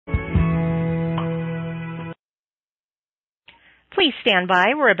Please stand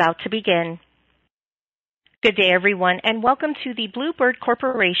by. We're about to begin. Good day, everyone, and welcome to the Blue Bird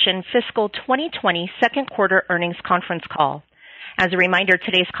Corporation Fiscal 2020 Second Quarter Earnings Conference Call. As a reminder,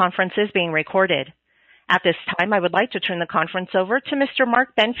 today's conference is being recorded. At this time, I would like to turn the conference over to Mr.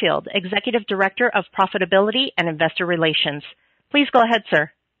 Mark Benfield, Executive Director of Profitability and Investor Relations. Please go ahead,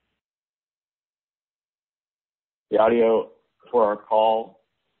 sir. The audio for our call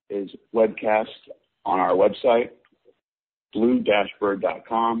is webcast on our website,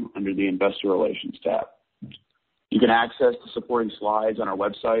 blue-bird.com, under the Investor Relations tab. You can access the supporting slides on our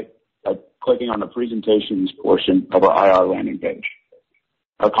website by clicking on the presentations portion of our IR landing page.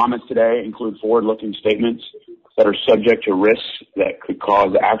 Our comments today include forward-looking statements that are subject to risks that could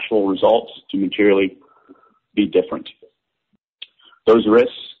cause actual results to materially be different. Those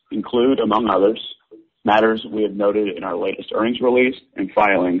risks include, among others, matters we have noted in our latest earnings release and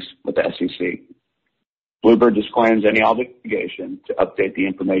filings with the SEC. Blue Bird disclaims any obligation to update the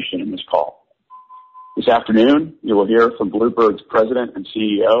information in this call. This afternoon, you will hear from Blue Bird's President and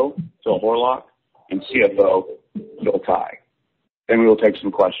CEO, Phil Horlock, and CFO, Bill Tai. Then we will take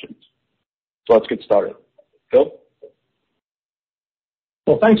some questions. So let's get started. Phil?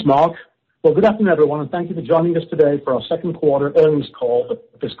 Well, thanks, Mark. Well, good afternoon, everyone, and thank you for joining us today for our second quarter earnings call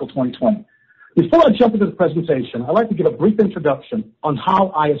for fiscal 2020. Before I jump into the presentation, I'd like to give a brief introduction on how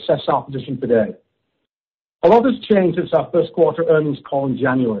I assess our position today. A lot has changed since our first quarter earnings call in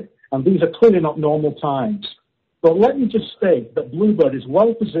January, and these are clearly not normal times. But let me just state that Blue Bird is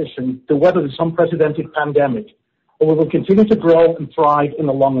well positioned to weather this unprecedented pandemic, and we will continue to grow and thrive in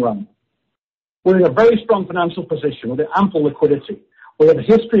the long run. We're in a very strong financial position with ample liquidity. We have a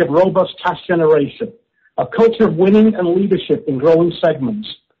history of robust cash generation, a culture of winning and leadership in growing segments,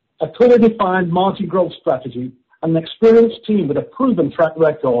 a clearly defined margin growth strategy, and an experienced team with a proven track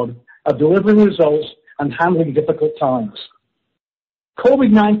record of delivering results and handling difficult times.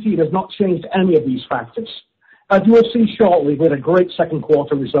 COVID-19 has not changed any of these factors. As you will see shortly, we had a great second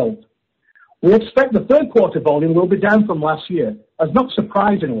quarter result. We expect the third quarter volume will be down from last year, as not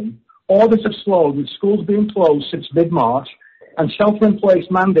surprisingly, orders have slowed with schools being closed since mid-March and shelter-in-place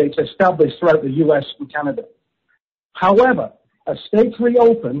mandates established throughout the U.S. and Canada. However, as states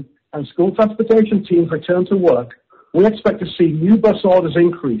reopen and school transportation teams return to work, we expect to see new bus orders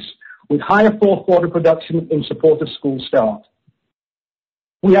increase with higher fourth quarter production in support of school start.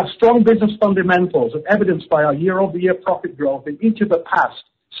 We have strong business fundamentals as evidenced by our year-over-year profit growth in each of the past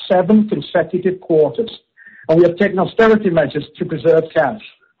 7 consecutive quarters, and we have taken austerity measures to preserve cash.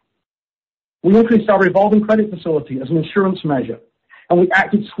 We increased our revolving credit facility as an insurance measure, and we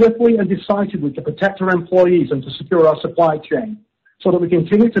acted swiftly and decisively to protect our employees and to secure our supply chain so that we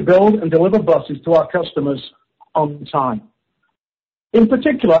continue to build and deliver buses to our customers on time. In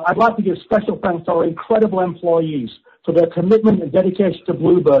particular, I'd like to give special thanks to our incredible employees for their commitment and dedication to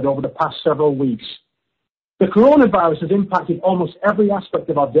Blue Bird over the past several weeks. The coronavirus has impacted almost every aspect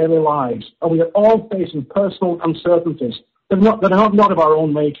of our daily lives, and we are all facing personal uncertainties that are not of our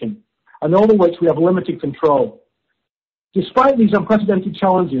own making, and over which we have limited control. Despite these unprecedented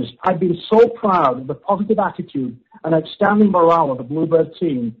challenges, I've been so proud of the positive attitude and outstanding morale of the Blue Bird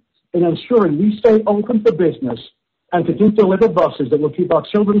team in ensuring we stay open for business and continue to deliver buses that will keep our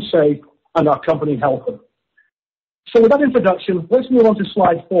children safe and our company healthy. So with that introduction, let's move on to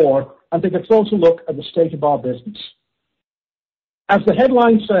slide 4 and take a closer look at the state of our business. As the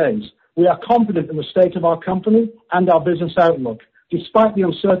headline says, we are confident in the state of our company and our business outlook, despite the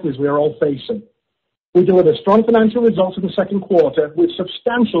uncertainties we are all facing. We delivered strong financial results in the second quarter with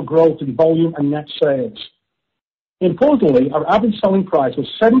substantial growth in volume and net sales. Importantly, our average selling price was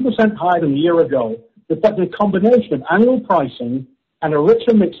 7% higher than a year ago, reflecting a combination of annual pricing and a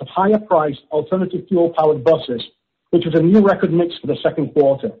richer mix of higher-priced alternative fuel-powered buses, which was a new record mix for the second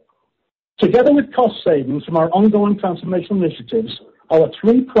quarter. Together with cost savings from our ongoing transformational initiatives, our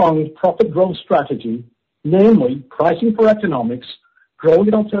 3-pronged profit growth strategy, namely pricing for economics, growing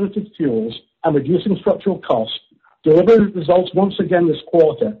in alternative fuels, and reducing structural costs, delivered results once again this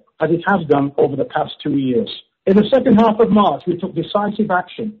quarter, as it has done over the past 2 years. In the second half of March, we took decisive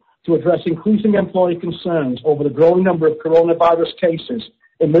action to address increasing employee concerns over the growing number of coronavirus cases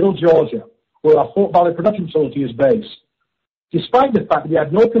in Middle Georgia, where our Fort Valley production facility is based. Despite the fact that we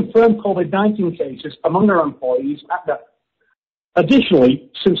had no confirmed COVID-19 cases among our employees at that. Additionally,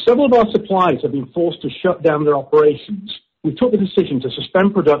 since several of our suppliers have been forced to shut down their operations, we took the decision to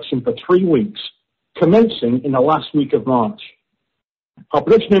suspend production for 3 weeks, commencing in the last week of March. Our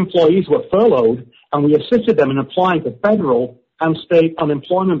production employees were furloughed, and we assisted them in applying for federal and state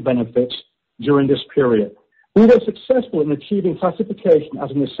unemployment benefits during this period. We were successful in achieving classification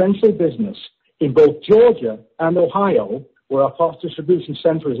as an essential business in both Georgia and Ohio, where our parts distribution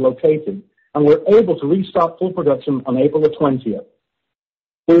center is located, and we're able to restart full production on April the 20th.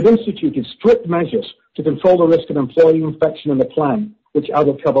 We've instituted strict measures to control the risk of employee infection in the plant, which I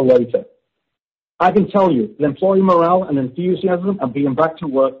will cover later. I can tell you that employee morale and enthusiasm of being back to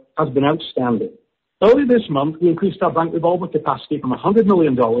work has been outstanding. Earlier this month, we increased our bank revolver capacity from $100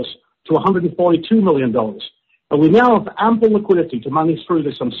 million to $142 million, and we now have ample liquidity to manage through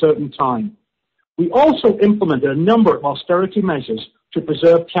this uncertain time. We also implemented a number of austerity measures to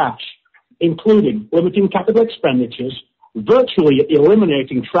preserve cash, including limiting capital expenditures, virtually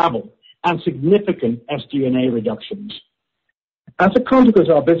eliminating travel, and significant SG&A reductions. As a consequence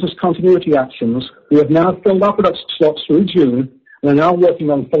of our business continuity actions, we have now filled our production slots through June and are now working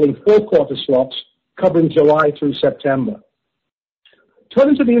on filling fourth-quarter slots covering July through September.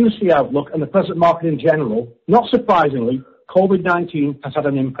 Turning to the industry outlook and the present market in general, not surprisingly, COVID-19 has had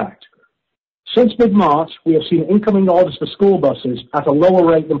an impact. Since mid-March, we have seen incoming orders for school buses at a lower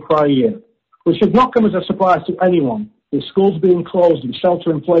rate than prior year, which should not come as a surprise to anyone, with schools being closed and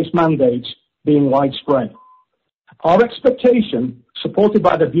shelter-in-place mandates being widespread. Our expectation, supported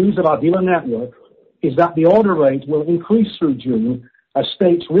by the views of our dealer network, is that the order rate will increase through June as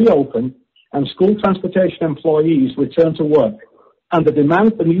states reopen and school transportation employees return to work, and the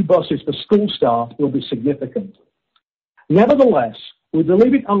demand for new buses for school staff will be significant. Nevertheless, we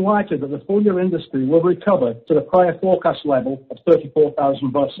believe it unlikely that the full-year industry will recover to the prior forecast level of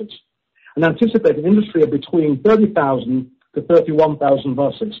 34,000 buses, and anticipate an industry of between 30,000 to 31,000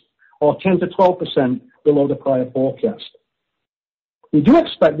 buses, or 10 to 12% below the prior forecast. We do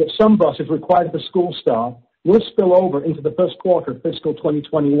expect that some buses required for school staff will spill over into the first quarter of fiscal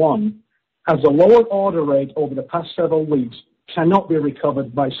 2021, as the lower order rate over the past several weeks cannot be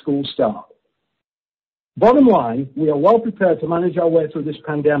recovered by school staff. Bottom line, we are well prepared to manage our way through this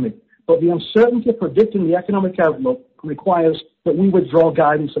pandemic, but the uncertainty of predicting the economic outlook requires that we withdraw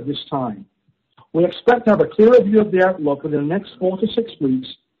guidance at this time. We expect to have a clearer view of the outlook within the next 4 to 6 weeks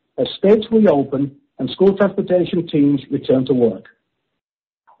as states reopen and school transportation teams return to work.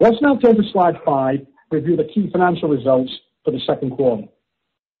 Let's now turn to slide 5, review the key financial results for the second quarter.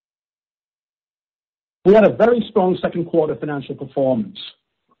 We had a very strong second quarter financial performance.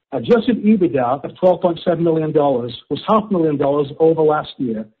 Adjusted EBITDA of $12.7 million was $500,000 over last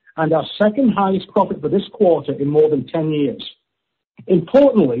year and our second highest profit for this quarter in more than 10 years.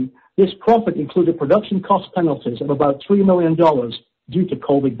 Importantly, this profit included production cost penalties of about $3 million due to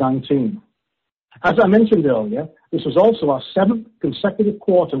COVID-19. As I mentioned earlier, this was also our 7th consecutive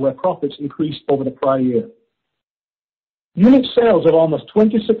quarter where profits increased over the prior year. Unit sales of almost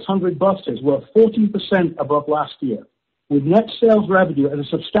 2,600 buses were 14% above last year, with net sales revenue at a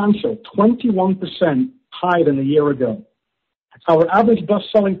substantial 21% higher than a year ago. Our average bus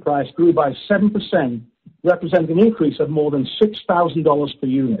selling price grew by 7%, representing an increase of more than $6,000 per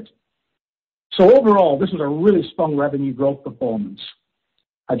unit. So overall, this was a really strong revenue growth performance.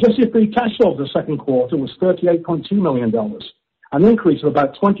 Adjusted free cash flow for the second quarter was $38.2 million, an increase of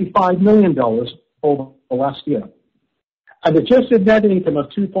about $25 million over last year. And adjusted net income of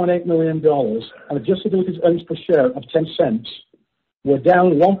 $2.8 million and adjusted diluted earnings per share of 10 cents were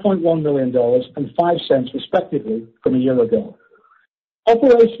down $1.1 million and 5 cents respectively from a year ago.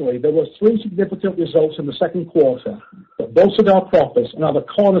 Operationally, there were 3 significant results in the second quarter that bolstered our profits and are the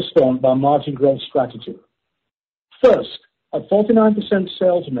cornerstone of our margin growth strategy. First, at 49%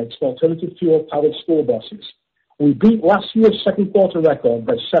 sales mix for alternative fuel-powered school buses, we beat last year's second quarter record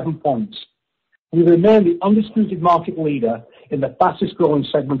by 7 points. We remain the undisputed market leader in the fastest growing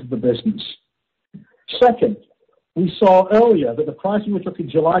segment of the business. Second, we saw earlier that the pricing we took in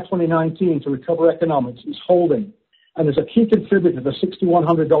July 2019 to recover economics is holding and is a key contributor to the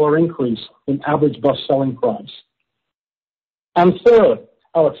 $6,100 increase in average bus selling price. And third,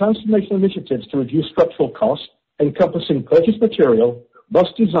 our transformational initiatives to reduce structural costs, encompassing purchase material, bus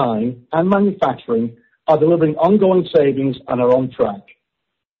design, and manufacturing, are delivering ongoing savings and are on track.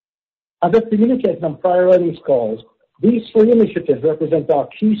 As I've communicated on prior earnings calls, these 3 initiatives represent our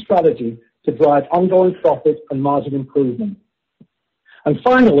key strategy to drive ongoing profit and margin improvement. And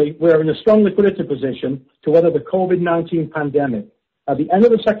finally, we are in a strong liquidity position to weather the COVID-19 pandemic. At the end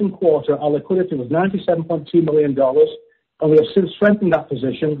of the second quarter, our liquidity was $97.2 million, and we have since strengthened that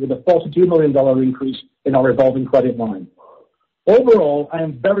position with a $42 million increase in our revolving credit line. Overall, I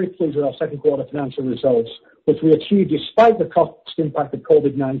am very pleased with our second quarter financial results, which we achieved despite the cost impact of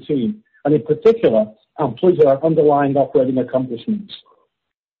COVID-19, and in particular, I'm pleased with our underlying operating accomplishments.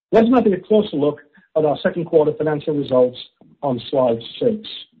 Let's now take a closer look at our second quarter financial results on slide 6.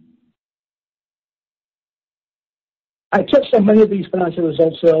 I touched on many of these financial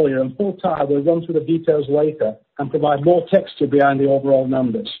results earlier, and Paul Tye will run through the details later and provide more texture behind the overall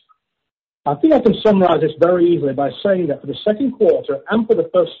numbers. I think I can summarize this very easily by saying that for the second quarter and for the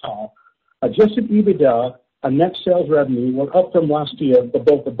first half, adjusted EBITDA and net sales revenue were up from last year for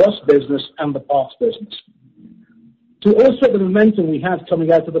both the bus business and the parts business. To illustrate the momentum we had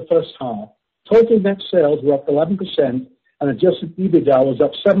coming out of the first half, total net sales were up 11% and adjusted EBITDA was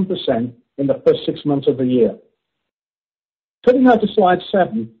up 7% in the first 6 months of the year. Turning now to slide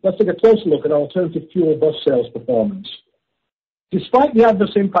 7, let's take a closer look at alternative fuel bus sales performance. Despite the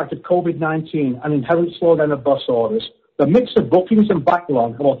adverse impact of COVID-19 and inherent slowdown of bus orders, the mix of bookings and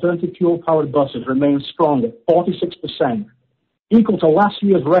backlog of alternative fuel-powered buses remains strong at 46%, equal to last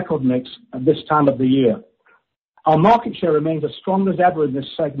year's record mix at this time of the year. Our market share remains as strong as ever in this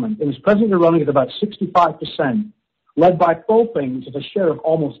segment and is presently running at about 65%, led by propane with a share of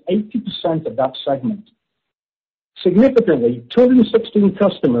almost 80% of that segment. Significantly, 216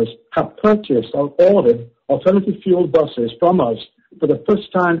 customers have purchased or ordered alternative fuel buses from us for the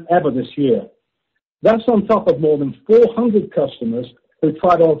first time ever this year. That's on top of more than 400 customers who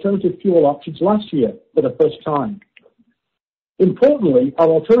tried alternative fuel options last year for the first time. Importantly, our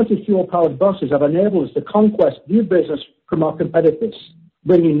alternative fuel-powered buses have enabled us to conquest new business from our competitors,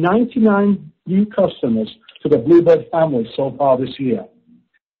 bringing 99 new customers to the Bluebird family so far this year.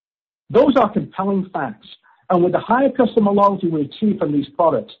 Those are compelling facts, and with the higher customer loyalty we achieve from these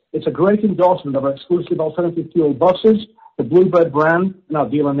products, it's a great endorsement of our exclusive alternative fuel buses, the Bluebird brand, and our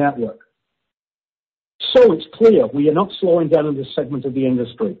dealer network. So it's clear we are not slowing down in this segment of the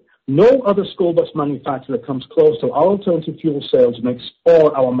industry. No other school bus manufacturer comes close to our alternative fuel sales mix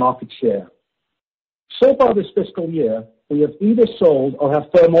or our market share. So far this fiscal year, we have either sold or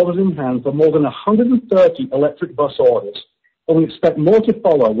have firm orders in hand for more than 130 electric bus orders, and we expect more to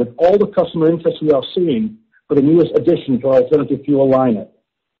follow with all the customer interest we are seeing for the newest addition to our alternative fuel lineup.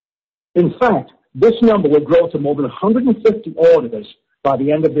 In fact, this number will grow to more than 150 orders by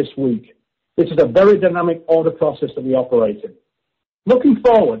the end of this week. This is a very dynamic order process that we operate in. Looking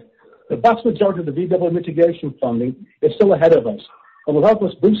forward, the vast majority of the VW mitigation funding is still ahead of us and will help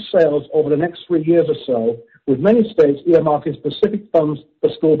us boost sales over the next 3 years or so, with many states earmarking specific funds for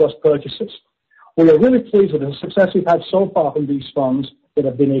school bus purchases. We are really pleased with the success we've had so far from these funds that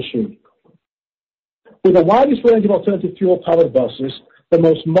have been issued. With the widest range of alternative fuel-powered buses, the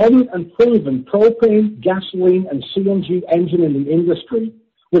most modern and proven propane, gasoline, and CNG engine in the industry,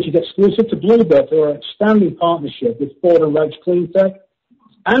 which is exclusive to Bluebird through our outstanding partnership with Ford and Reg Cleantech,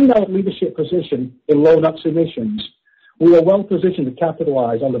 and our leadership position in low NOx emissions, we are well positioned to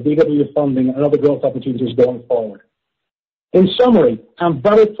capitalize on the VW funding and other growth opportunities going forward. In summary, I'm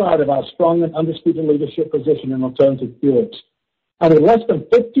very proud of our strong and undisputed leadership position in alternative fuels. And with less than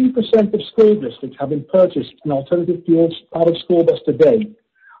 15% of school districts having purchased an alternative fuels-powered school bus to date,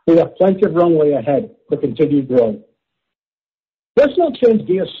 we have plenty of runway ahead for continued growth. Let's now change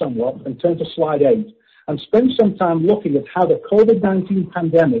gears somewhat and turn to slide 8 and spend some time looking at how the COVID-19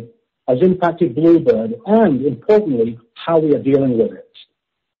 pandemic has impacted Bluebird and, importantly, how we are dealing with it.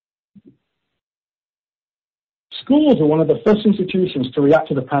 Schools were one of the first institutions to react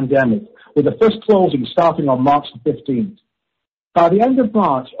to the pandemic, with the first closing starting on March 15th. By the end of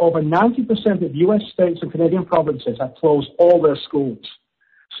March, over 90% of U.S. states and Canadian provinces had closed all their schools.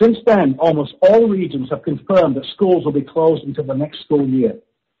 Since then, almost all regions have confirmed that schools will be closed until the next school year.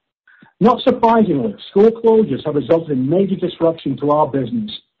 Not surprisingly, school closures have resulted in major disruption to our business,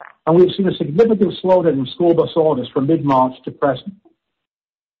 and we've seen a significant slowdown in school bus orders from mid-March to present.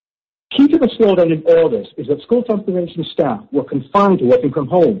 Key to the slowdown in orders is that school transportation staff were confined to working from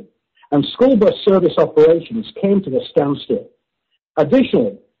home, and school bus service operations came to a standstill.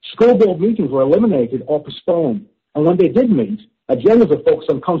 Additionally, school board meetings were eliminated or postponed, and when they did meet, agendas were focused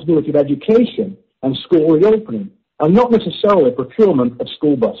on continuity of education and school reopening, and not necessarily procurement of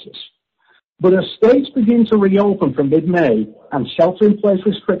school buses. But as states begin to reopen from mid-May and shelter-in-place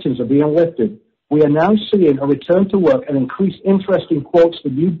restrictions are being lifted, we are now seeing a return to work and increased interest in quotes for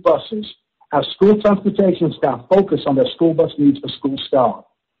new buses as school transportation staff focus on their school bus needs for school start.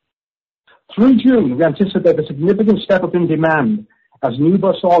 Through June, we anticipate a significant step up in demand as new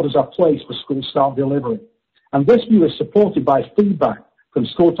bus orders are placed for school start delivery, and this view is supported by feedback from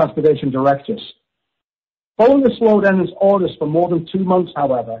school transportation directors. Following the slowdown in orders for more than 2 months,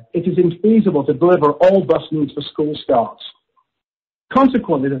 however, it is infeasible to deliver all bus needs for school starts.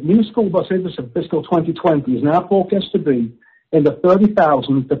 Consequently, the new school bus business of fiscal 2020 is now forecast to be in the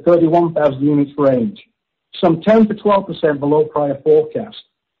 30,000 to 31,000 units range, some 10 to 12% below prior forecast.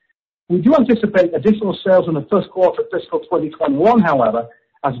 We do anticipate additional sales in the first quarter of fiscal 2021, however,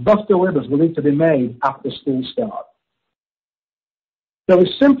 as bus deliveries will need to be made after school start. There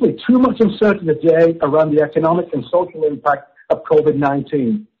is simply too much uncertainty today around the economic and social impact of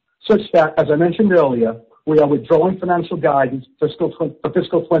COVID-19, such that, as I mentioned earlier, we are withdrawing financial guidance for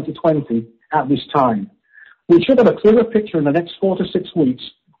fiscal 2020 at this time. We should have a clearer picture in the next 4 to 6 weeks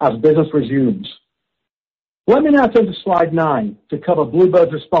as business resumes. Let me now turn to slide 9 to cover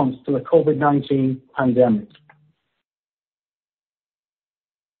Bluebird's response to the COVID-19 pandemic.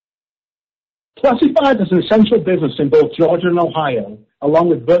 Classified as an essential business in both Georgia and Ohio, along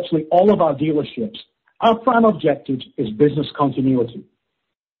with virtually all of our dealerships, our prime objective is business continuity.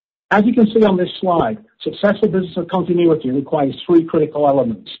 As you can see on this slide, successful business continuity requires 3 critical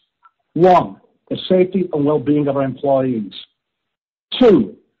elements. 1, the safety and well-being of our employees.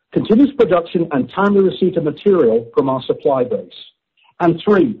 2, continuous production and timely receipt of material from our supply base. And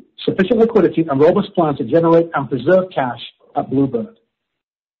 3, sufficient liquidity and robust plans to generate and preserve cash at Bluebird.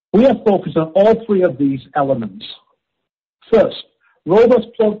 We are focused on all 3 of these elements. First, robust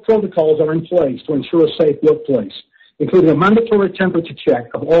protocols are in place to ensure a safe workplace, including a mandatory temperature check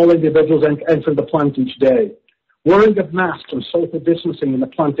of all individuals entering the plant each day, wearing of masks and social distancing in the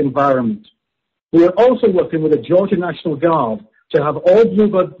plant environment. We are also working with the Georgia National Guard to have all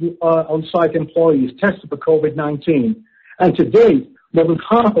Bluebird on-site employees tested for COVID-19, and to date, more than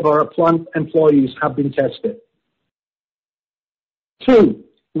half of our plant employees have been tested. 2,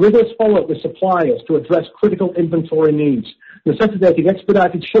 rigorous follow-up with suppliers to address critical inventory needs, necessitating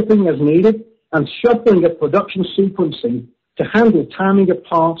expedited shipping as needed and shuffling of production sequencing to handle timing of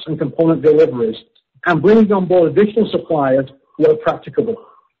parts and component deliveries, and bringing on board additional suppliers where practicable.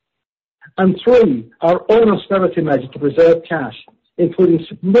 And 3, our own austerity measures to preserve cash, including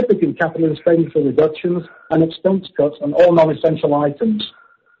significant capital expenditure reductions and expense cuts on all non-essential items,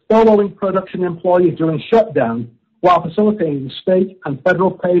 following production employees during shutdown while facilitating state and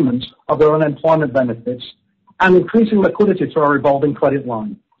federal payments of their unemployment benefits, and increasing liquidity through our revolving credit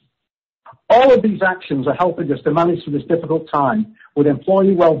line. All of these actions are helping us to manage through this difficult time with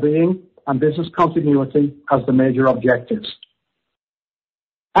employee well-being and business continuity as the major objectives.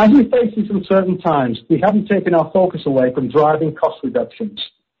 As we face these uncertain times, we haven't taken our focus away from driving cost reductions.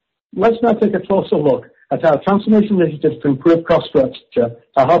 Let's now take a closer look at how transformation initiatives to improve cost structure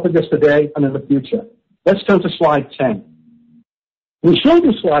are helping us today and in the future. Let's turn to slide 10. We showed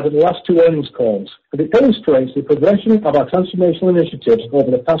this slide at the last 2 earnings calls, and it illustrates the progression of our transformational initiatives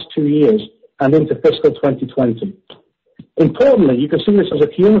over the past 2 years and into fiscal 2020. Importantly, you can see this as a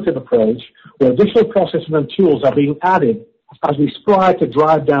cumulative approach where additional processes and tools are being added as we strive to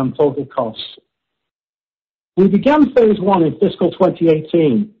drive down total costs. We began phase 1 in fiscal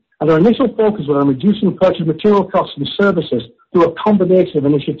 2018, and our initial focus was on reducing purchase material costs and services through a combination of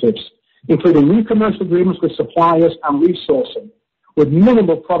initiatives, including new commercial agreements with suppliers and resourcing, with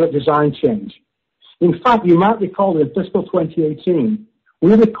minimal product design change. In fact, you might recall that in fiscal 2018,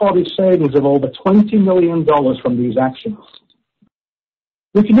 we recorded savings of over $20 million from these actions.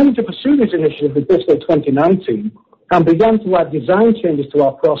 We continued to pursue this initiative in fiscal 2019 and began to add design changes to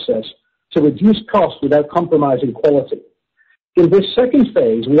our process to reduce costs without compromising quality. In this second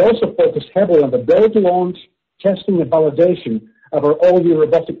phase, we also focused heavily on the build, launch, testing, and validation of our all-new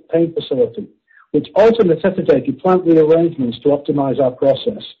robotic paint facility, which also necessitated plant rearrangements to optimize our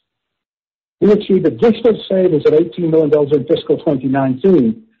process. We achieved additional savings of $18 million in fiscal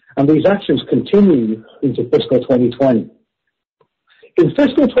 2019, and these actions continue into fiscal 2020. In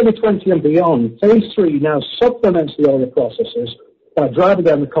fiscal 2020 and beyond, phase 3 now supplements the earlier processes by driving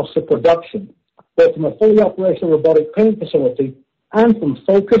down the cost of production, both from a fully operational robotic paint facility and from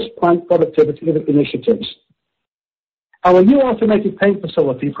focused plant productivity initiatives. Our new automated paint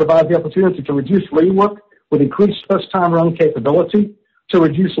facility provides the opportunity to reduce rework with increased first-time run capability, to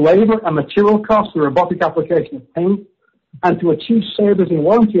reduce labor and material costs through robotic application of paint, and to achieve savings in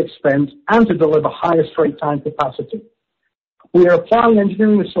warranty expense and to deliver higher straight time capacity. We are applying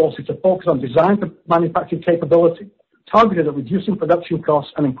engineering resources to focus on design to manufacturing capability, targeted at reducing production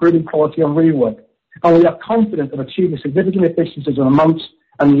costs and improving quality on rework, and we are confident of achieving significant efficiencies in the months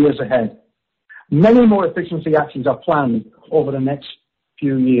and years ahead. Many more efficiency actions are planned over the next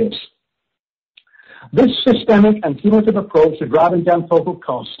few years. This systemic and cumulative approach to driving down total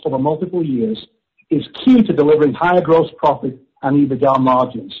costs over multiple years is key to delivering higher gross profit and EBITDA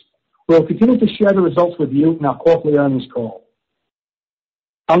margins. We'll continue to share the results with you in our quarterly earnings call.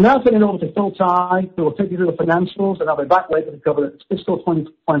 I'll now turn it over to Phil Tighe, who will take you through the financials, and I'll be back later to cover the fiscal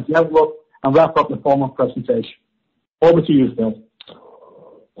 2020 outlook and wrap up the formal presentation. Over to you, Phil.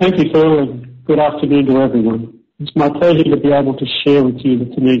 Thank you, Phil, and good afternoon to everyone. It's my pleasure to be able to share with you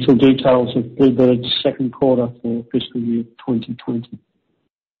the financial details of Bluebird's second quarter for fiscal year 2020.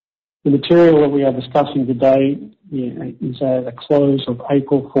 The material that we are discussing today is at the close of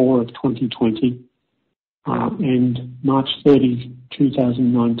April 4 of 2020 and March 30,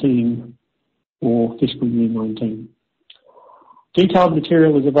 2019 for fiscal year 19. Detailed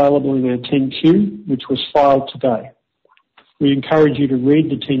material is available in our 10Q, which was filed today. We encourage you to read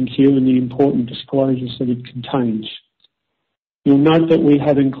the 10Q and the important disclosures that it contains. You'll note that we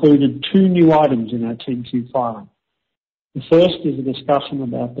have included 2 new items in our 10Q filing. The first is a discussion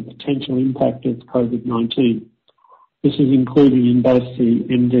about the potential impact of COVID-19. This is included in both the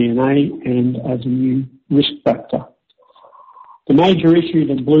MD&A and as a new risk factor. The major issue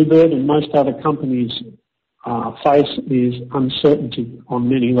that Bluebird and most other companies face is uncertainty on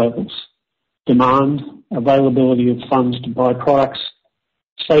many levels. Demand, availability of funds to buy products,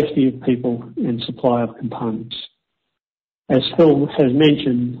 safety of people, and supply of components. As Phil has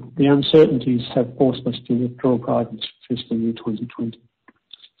mentioned, the uncertainties have forced us to withdraw guidance for fiscal year 2020.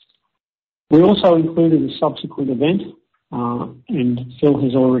 We also included a subsequent event, and Phil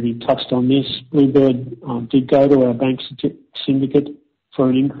has already touched on this. Bluebird did go to our bank syndicate for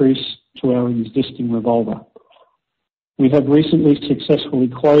an increase to our existing revolver. We have recently successfully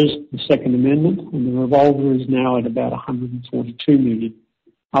closed the second amendment, and the revolver is now at about $142 million,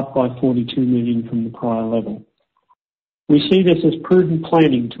 up by $42 million from the prior level. We see this as prudent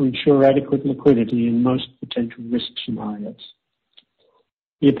planning to ensure adequate liquidity in most potential risk scenarios.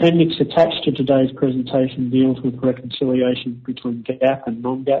 The appendix attached to today's presentation deals with reconciliation between GAAP and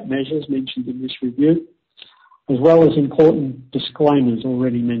non-GAAP measures mentioned in this review, as well as important disclaimers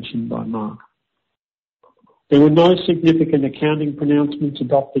already mentioned by Mark. There were no significant accounting pronouncements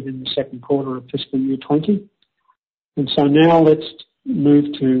adopted in the second quarter of fiscal year 20. And so now let's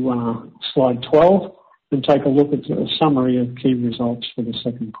move to slide 12 and take a look at a summary of key results for the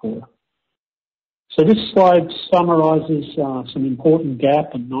second quarter. So this slide summarizes some important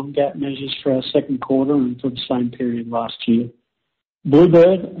GAAP and non-GAAP measures for our second quarter and for the same period last year.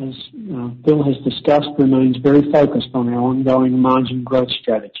 Bluebird, as Bill has discussed, remains very focused on our ongoing margin growth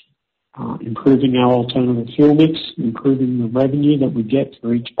strategy, improving our alternative fuel mix, improving the revenue that we get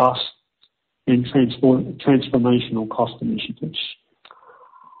for each bus, and transformational cost initiatives.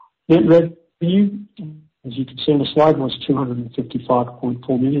 Net revenue, as you can see on the slide, was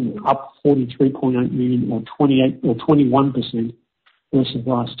 $255.4 million, up $43.8 million or 21% versus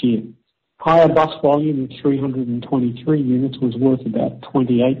last year. Higher bus volume of 323 units was worth about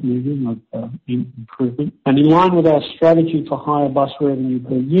 $28 million of improvement. And in line with our strategy for higher bus revenue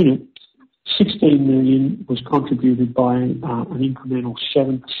per unit, $16 million was contributed by an incremental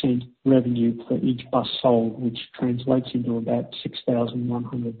 7% revenue for each bus sold, which translates into about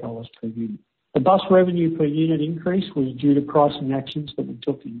 $6,100 per unit. The bus revenue per unit increase was due to pricing actions that we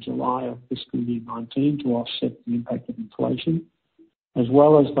took in July of fiscal year 19 to offset the impact of inflation, as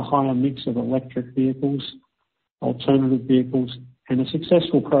well as the higher mix of electric vehicles, alternative vehicles, and a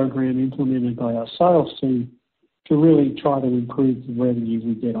successful program implemented by our sales team to really try to improve the revenue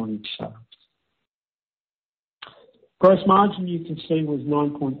we get on each sale. Gross margin, you can see, was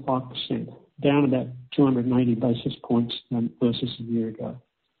 9.5%, down about 280 basis points versus a year ago.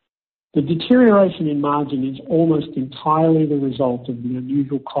 The deterioration in margin is almost entirely the result of the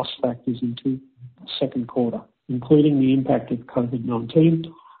unusual cost factors into the second quarter, including the impact of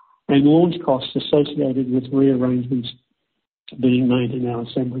COVID-19 and launch costs associated with rearrangements being made in our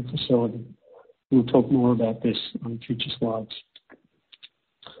assembly facility. We'll talk more about this on future slides.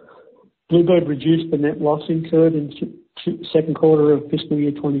 Bluebird reduced the net loss incurred in the second quarter of fiscal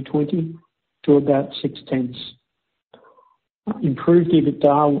year 2020 to about 0.6. Improved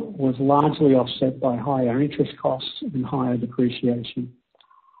EBITDA was largely offset by higher interest costs and higher depreciation,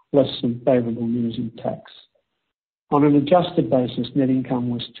 less than favourable news in tax. On an adjusted basis, net income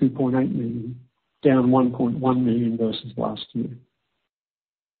was $2.8 million, down $1.1 million versus last year.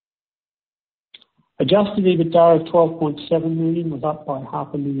 Adjusted EBITDA of $12.7 million was up by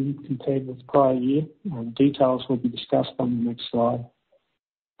 $500,000 compared with the prior year, and details will be discussed on the next slide.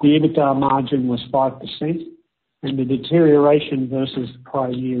 The EBITDA margin was 5%, and the deterioration versus the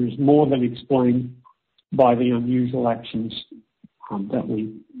prior year is more than explained by the unusual actions that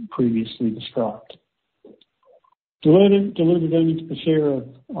we previously described. Diluted earnings per share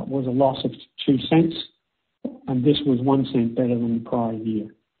was a loss of 0.02, and this was 1 cent better than the prior year.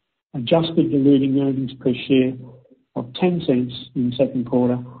 Adjusted diluted earnings per share of 0.10 in the second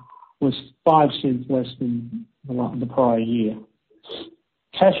quarter was 5 cents less than the prior year.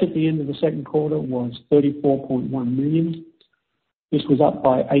 Cash at the end of the second quarter was $34.1 million. This was up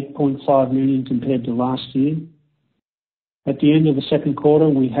by $8.5 million compared to last year. At the end of the second quarter,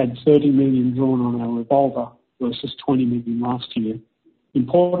 we had $30 million drawn on our revolver versus $20 million last year,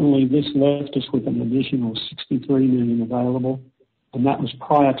 Importantly, this left us with an additional $63 million available, and that was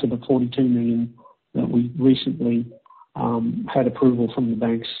prior to the $42 million that we recently had approval from the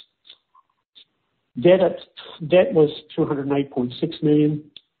banks. Debt was $208.6 million.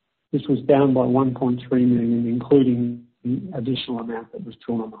 This was down by $1.3 million, including the additional amount that was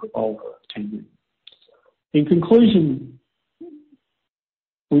drawn on the revolver of $10 million. In conclusion,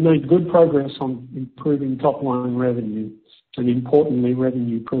 we made good progress on improving top-line revenue and, importantly,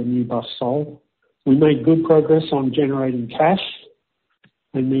 revenue per new bus sold. We made good progress on generating cash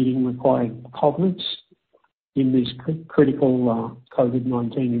and meeting required covenants in this critical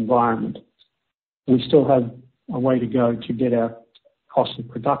COVID-19 environment. We still have a way to go to get our cost of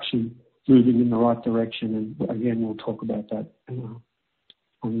production moving in the right direction, and again, we'll talk about that on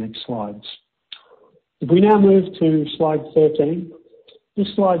the next slides. If we now move to slide 13, this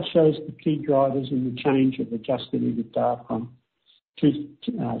slide shows the key drivers in the change of adjusted EBITDA from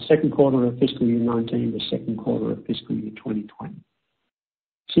second quarter of fiscal year 19 to second quarter of fiscal year 2020.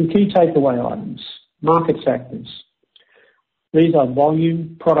 Some key takeaway items. Market factors. These are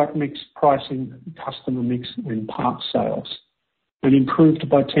volume, product mix, pricing, customer mix, and parts sales, and improved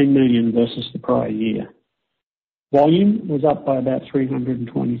by $10 million versus the prior year. Volume was up by about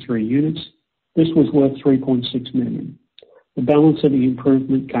 323 units. This was worth $3.6 million. The balance of the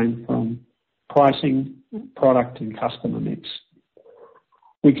improvement came from pricing, product, and customer mix.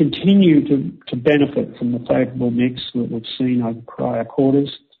 We continue to benefit from the favourable mix that we've seen over prior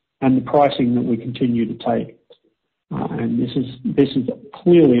quarters and the pricing that we continue to take. And this is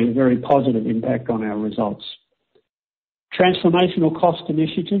clearly a very positive impact on our results. Transformational cost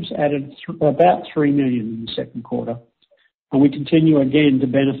initiatives added about $3 million in the second quarter, and we continue again to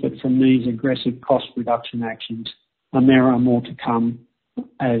benefit from these aggressive cost reduction actions, and there are more to come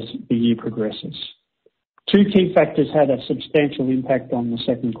as the year progresses. Two key factors had a substantial impact on the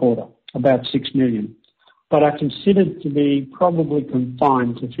second quarter, about $6 million, but are considered to be probably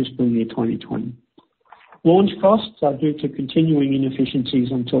confined to fiscal year 2020. Launch costs are due to continuing inefficiencies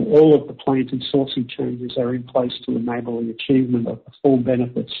until all of the plant and sourcing changes are in place to enable the achievement of the full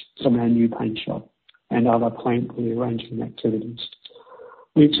benefits from our new paint shop and other plant rearrangement activities.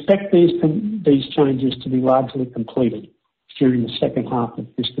 We expect these changes to be largely completed during the second half of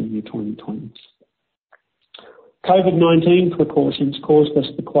fiscal year 2020. COVID-19 precautions caused us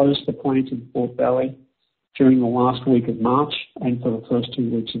to close the plant in Fort Valley during the last week of March and for the first 2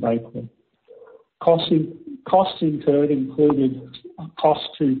 weeks of April. Costs incurred included costs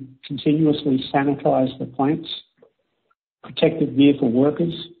to continuously sanitize the plants, protective gear for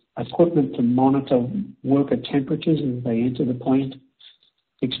workers, equipment to monitor worker temperatures as they enter the plant,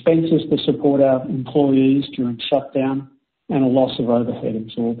 expenses to support our employees during shutdown, and a loss of overhead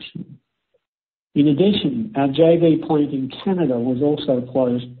absorption. In addition, our JV plant in Canada was also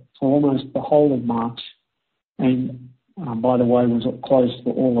closed for almost the whole of March and, by the way, was closed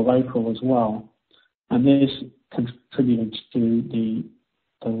for all of April as well. And this contributed to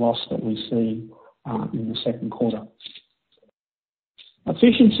the loss that we see in the second quarter.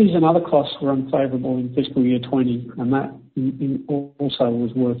 Efficiencies and other costs were unfavourable in fiscal year 20, and that also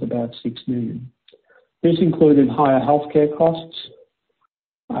was worth about $6 million. This included higher healthcare costs,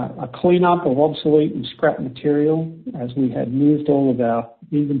 a clean-up of obsolete and scrap material, as we had moved all of our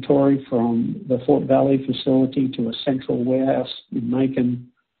inventory from the Fort Valley facility to a central warehouse in Macon.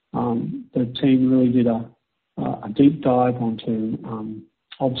 The team really did a deep dive onto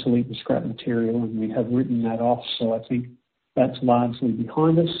obsolete and scrap material, and we have written that off, so I think that's largely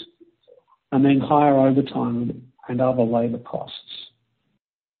behind us. And then higher overtime and other labour costs.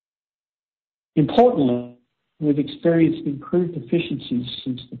 Importantly, we've experienced improved efficiencies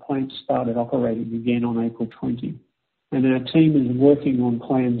since the plant started operating again on April 20, and our team is working on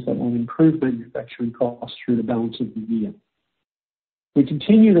plans that will improve manufacturing costs through the balance of the year. We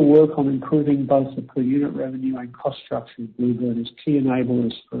continue to work on improving both the per unit revenue and cost structure of Bluebird as key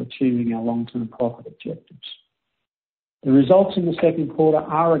enablers for achieving our long-term profit objectives. The results in the second quarter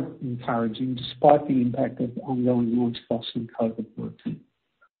are encouraging despite the impact of ongoing launch costs and COVID-19.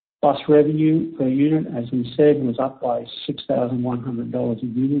 Bus revenue per unit, as we said, was up by $6,100 a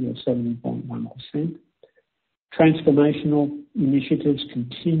unit or 7.1%. Transformational initiatives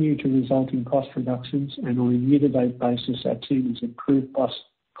continue to result in cost reductions, and on a year-to-date basis, our team has improved bus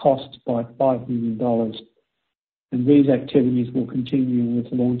costs by $5 million. And these activities will continue with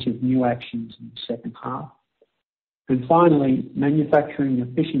the launch of new actions in the second half. And finally, manufacturing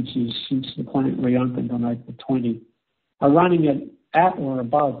efficiencies since the plant reopened on April 20 are running at or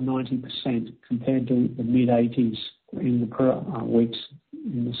above 90% compared to the mid-80s in the weeks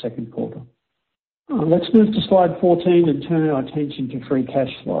in the second quarter. Let's move to slide 14 and turn our attention to free cash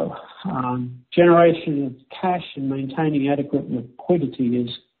flow. Generation of cash and maintaining adequate liquidity is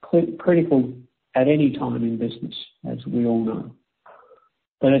critical at any time in business, as we all know.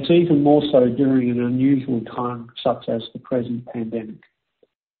 But it's even more so during an unusual time such as the present pandemic.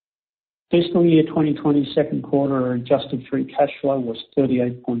 Fiscal year 2020 second quarter adjusted free cash flow was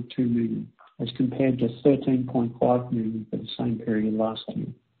 $38.2 million, as compared to $13.5 million for the same period last year.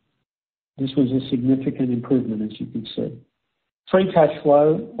 This was a significant improvement, as you can see. Free cash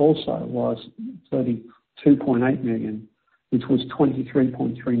flow also was $32.8 million, which was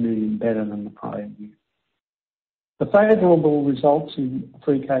 $23.3 million better than the prior year. The favourable results in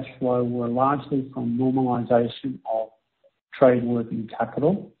free cash flow were largely from normalisation of trade working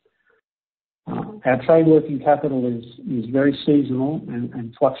capital. Our trade working capital is very seasonal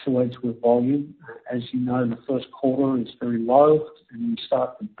and fluctuates with volume. As you know, the first quarter is very low and we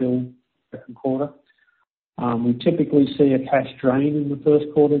start to build the second quarter. We typically see a cash drain in the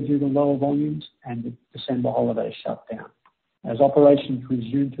first quarter due to lower volumes and the December holiday shutdown. As operations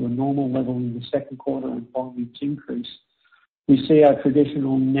resume to a normal level in the second quarter and volumes increase, we see our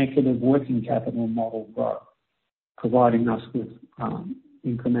traditional negative working capital model grow, providing us with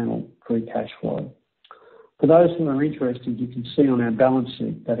incremental free cash flow. For those who are interested, you can see on our balance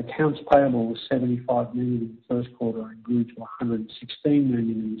sheet that accounts payable was $75 million in the first quarter and grew to $116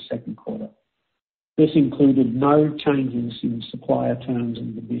 million in the second quarter. This included no changes in supplier terms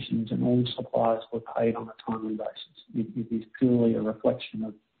and conditions, and all suppliers were paid on a timely basis. It is purely a reflection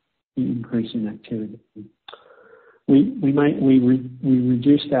of the increase in activity. We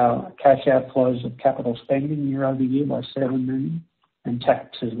reduced our cash outflows of capital spending year over year by $7 million, and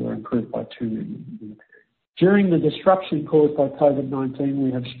taxes were improved by $2 million in the period. During the disruption caused by COVID-19,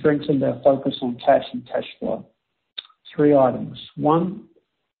 we have strengthened our focus on cash and cash flow. 3 items. 1,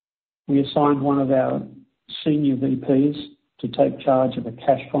 we assigned one of our senior VPs to take charge of a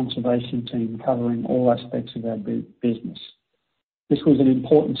cash conservation team covering all aspects of our business. This was an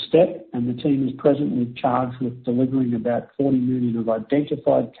important step, and the team is presently charged with delivering about $40 million of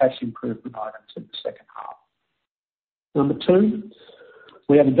identified cash improvement items in the second half. Number 2,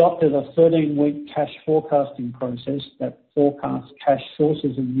 we have adopted a 13-week cash forecasting process that forecasts cash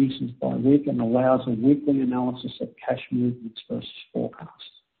sources and uses by week and allows a weekly analysis of cash movements versus forecasts.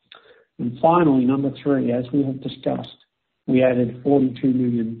 And finally, number 3, as we have discussed, we added $42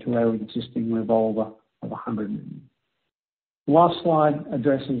 million to our existing revolver of $100 million. The last slide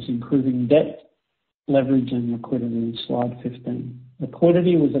addresses improving debt, leverage and liquidity, slide 15.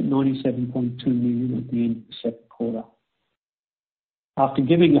 Liquidity was at $97.2 million at the end of the second quarter. After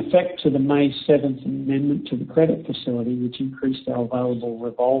giving effect to the May 7th amendment to the credit facility, which increased our available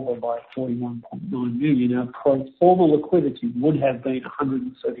revolver by $41.9 million, our pro forma liquidity would have been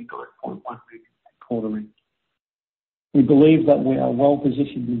 $139.1 million at quarter end. We believe that we are well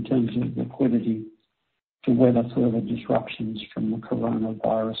positioned in terms of liquidity to weather further disruptions from the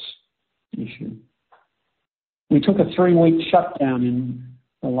coronavirus issue. We took a 3-week shutdown in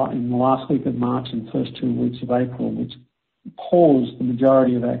the last week of March and first 2 weeks of April, which paused the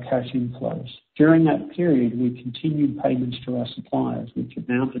majority of our cash inflows. During that period, we continued payments to our suppliers, which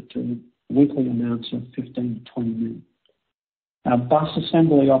amounted to weekly amounts of $15 to $20 million. Our bus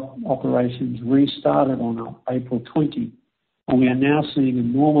assembly operations restarted on April 20, and we are now seeing a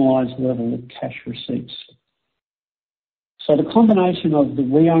normalised level of cash receipts. So the combination of the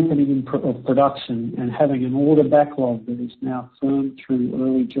reopening of production and having an order backlog that is now firm through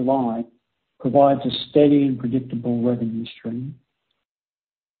early July provides a steady and predictable revenue stream.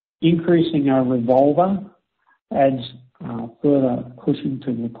 Increasing our revolver adds further cushion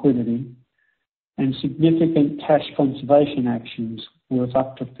to liquidity, and significant cash conservation actions worth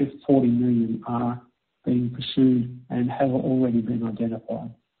up to $40 million are being pursued and have already been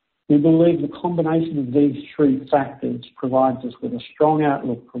identified. We believe the combination of these 3 factors provides us with a strong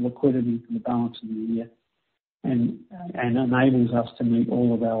outlook for liquidity for the balance of the year and enables us to meet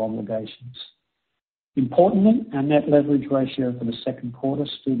all of our obligations. Importantly, our net leverage ratio for the second quarter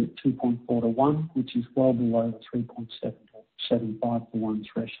stood at 2.4 to 1, which is well below the 3.75 to 1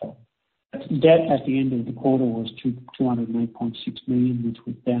 threshold. Debt at the end of the quarter was $208.6 million, which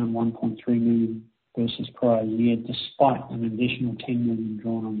was down $1.3 million versus prior year, despite an additional $10 million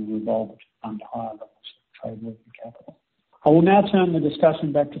drawn on the revolver to fund higher levels of trade working capital. I will now turn the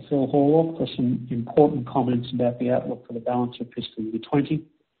discussion back to Phil Horlock for some important comments about the outlook for the balance of fiscal year 20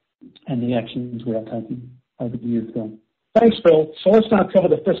 and the actions we are taking. Over to you, Phil. Thanks, Bill. So let's now cover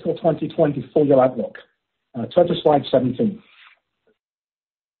the fiscal 2020 full year outlook. Turn to slide 17.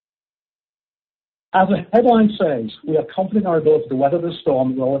 As the headline says, we are confident in our ability to weather the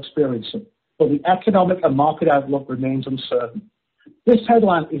storm we're all experiencing. but the economic and market outlook remains uncertain. This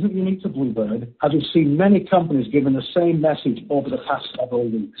headline isn't unique to Bluebird, as we've seen many companies giving the same message over the past several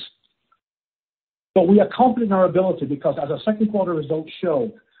weeks. But we are confident in our ability because, as our second quarter results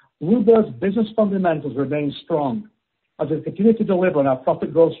show, Bluebird's business fundamentals remain strong as we continue to deliver on our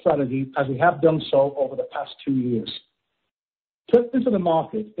profit growth strategy as we have done so over the past 2 years. Turning to the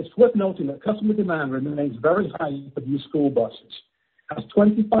market, it's worth noting that customer demand remains very high for new school buses, as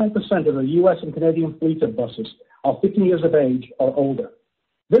 25% of the U.S. and Canadian fleet of buses are 15 years of age or older.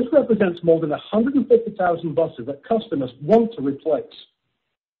 This represents more than 150,000 buses that customers want to replace.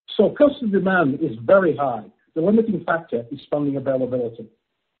 So customer demand is very high. The limiting factor is funding availability.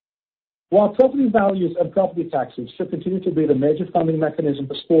 While property values and property taxes should continue to be the major funding mechanism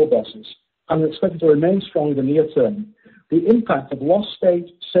for school buses and are expected to remain strong in the near term, the impact of lost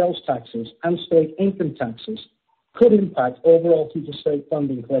state sales taxes and state income taxes could impact overall future state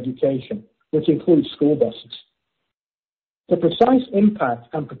funding for education, which includes school buses. The precise impact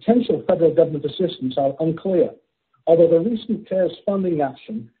and potential federal government assistance are unclear, although the recent CARES funding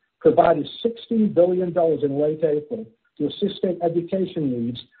action provided $16 billion in late April to assist state education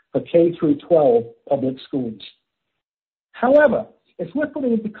needs for K through 12 public schools. However, it's worth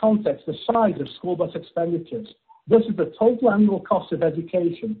putting into context the size of school bus expenditures versus the total annual cost of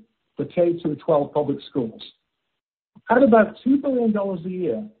education for K through 12 public schools. At about $2 billion a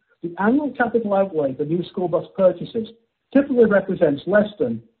year, the annual capital outlay for new school bus purchases typically represents less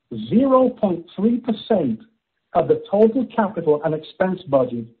than 0.3% of the total capital and expense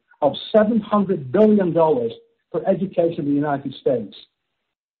budget of $700 billion for education in the United States.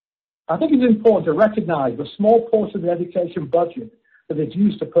 I think it's important to recognize the small portion of the education budget that is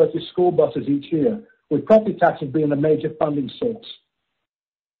used to purchase school buses each year, with property taxes being the major funding source.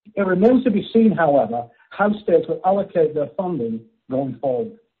 It remains to be seen, however, how states will allocate their funding going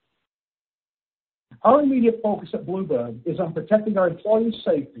forward. Our immediate focus at Bluebird is on protecting our employees'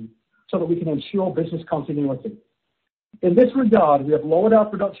 safety so that we can ensure business continuity. In this regard, we have lowered our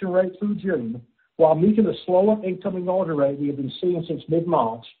production rate through June while meeting the slower incoming order rate we have been seeing since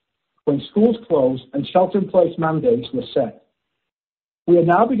mid-March, when schools closed and shelter-in-place mandates were set. We are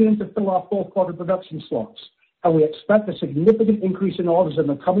now beginning to fill our fourth quarter production slots, and we expect a significant increase in orders in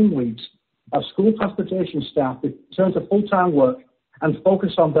the coming weeks as school transportation staff return to full-time work and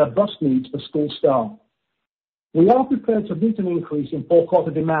focus on their bus needs for school start. We are prepared to meet an increase in fourth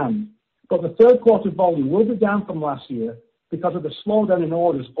quarter demand, but the third quarter volume will be down from last year because of the slowdown in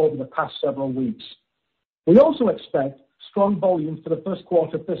orders over the past several weeks. We also expect strong volumes for the first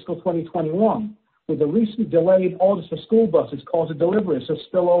quarter of fiscal 2021, with the recent delayed orders for school buses causing deliveries to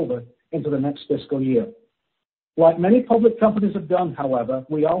spill over into the next fiscal year. Like many public companies have done, however,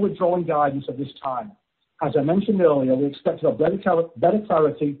 we are withdrawing guidance at this time. As I mentioned earlier, we expect to have better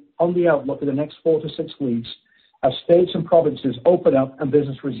clarity on the outlook in the next 4 to 6 weeks as states and provinces open up and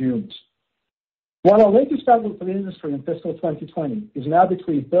business resumes. While our latest outlook for the industry in fiscal 2020 is now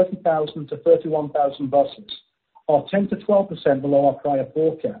between 30,000 to 31,000 buses, or 10 to 12% below our prior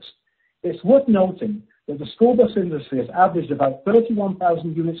forecast, it's worth noting that the school bus industry has averaged about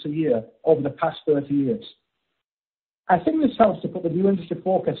 31,000 units a year over the past 30 years. I think this helps to put the new industry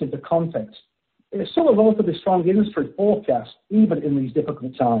forecast into context. It's still a relatively strong industry forecast, even in these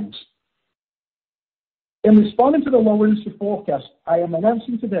difficult times. In responding to the lower industry forecast, I am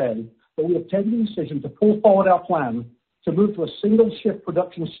announcing today that we have taken the decision to pull forward our plan to move to a single shift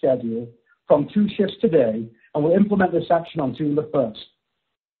production schedule from 2 shifts today, and we'll implement this action on June the 1st.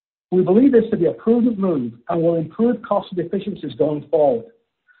 We believe this to be a prudent move and will improve cost and efficiencies going forward.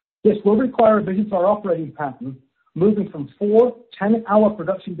 This will require a revision to our operating pattern, moving from 4 10-hour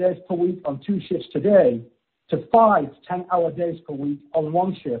production days per week on 2 shifts today to 5 10-hour days per week on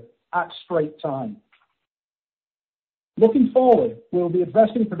 1 shift at straight time. Looking forward, we will be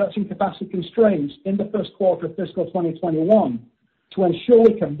addressing production capacity constraints in the first quarter of fiscal 2021 to ensure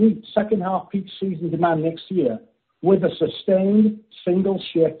we can meet second half peak season demand next year with a sustained single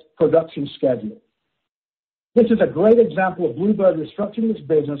shift production schedule. This is a great example of Bluebird restructuring its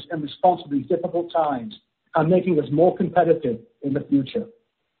business in response to these difficult times and making us more competitive in the future.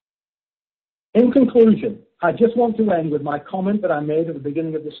 In conclusion, I just want to end with my comment that I made at the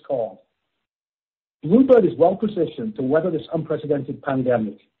beginning of this call. Bluebird is well positioned to weather this unprecedented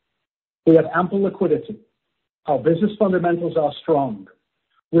pandemic. We have ample liquidity. Our business fundamentals are strong.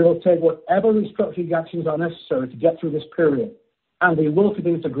 We will take whatever restructuring actions are necessary to get through this period, and we will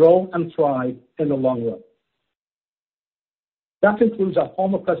continue to grow and thrive in the long run. That concludes our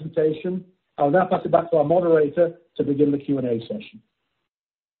formal presentation. I'll now pass it back to our moderator to begin the Q&A session.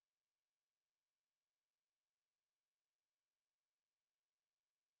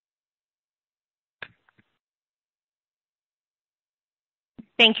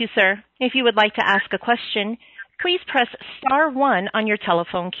 Thank you, sir. If you would like to ask a question, please press star 1 on your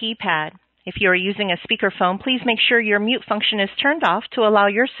telephone keypad. If you are using a speakerphone, please make sure your mute function is turned off to allow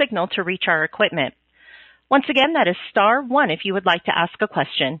your signal to reach our equipment. Once again, that is star 1 if you would like to ask a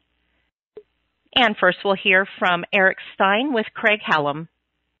question. And first we'll hear from Eric Stein with Craig-Hallum.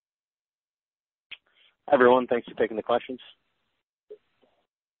 Hi, everyone. Thanks for taking the questions.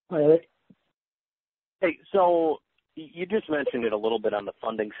 Hi, Eric. Hey, so you just mentioned it a little bit on the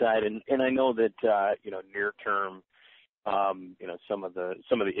funding side, and I know that near term, some of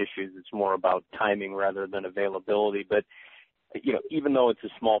the issues, it's more about timing rather than availability. But even though it's a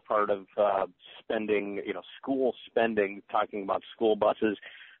small part of spending, school spending, talking about school buses,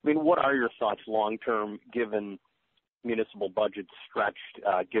 I mean, what are your thoughts long term, given municipal budgets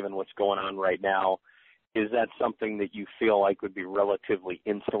stretched, given what's going on right now? Is that something that you feel like would be relatively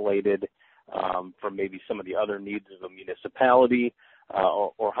insulated from maybe some of the other needs of a municipality,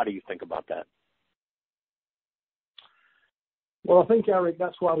 or how do you think about that? Well, I think, Eric,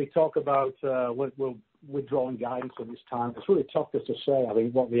 that's why we talk about we're withdrawing guidance at this time. It's really tough to say, I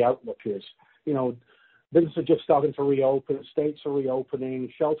think, what the outlook is. Businesses are just starting to reopen, states are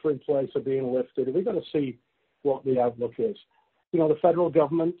reopening, shelter in place are being lifted. We've got to see what the outlook is. The federal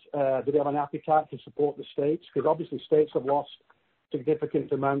government, do they have an appetite to support the states? Because obviously states have lost significant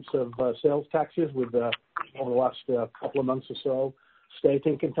amounts of sales taxes over the last couple of months or so. State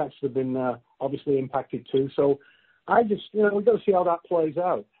income taxes have been obviously impacted too. So we've got to see how that plays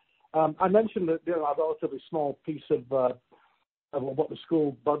out. I mentioned that a relatively small piece of what the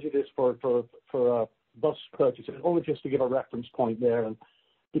school budget is for bus purchases, only just to give a reference point there, and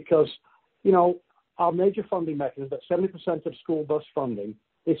because our major funding mechanism, that 70% of school bus funding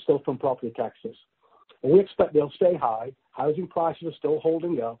is still from property taxes. And we expect they'll stay high. Housing prices are still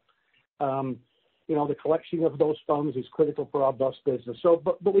holding up. The collection of those funds is critical for our bus business. So,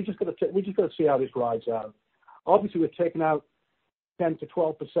 but we just got to see how this rides out. Obviously, we've taken out 10 to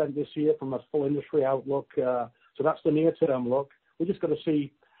 12% this year from a full industry outlook. So that's the near-term look. We just got to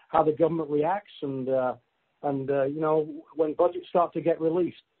see how the government reacts, and when budgets start to get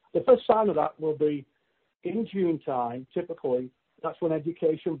released. The first sign of that will be in June time. Typically, that's when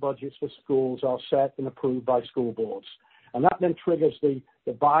education budgets for schools are set and approved by school boards. And that then triggers the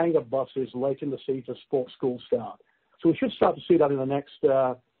buying of buses late in the season to support school start. So we should start to see that in the next,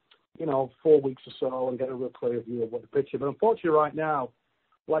 4 weeks or so, and get a real clear view of what the picture. But unfortunately right now,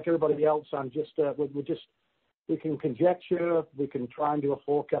 like everybody else, we can conjecture, we can try and do a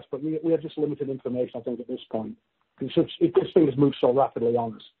forecast, but we have just limited information, I think, at this point. This thing has moved so rapidly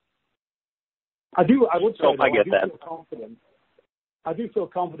on us. I would say, though, I do feel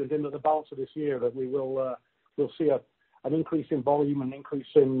confident in that the balance of this year that we'll see an increase in volume, an increase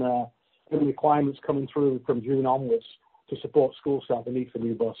in requirements coming through from June onwards to support school start, the need for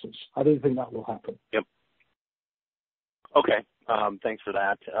new buses. I do think that will happen. Yep. Okay. Thanks for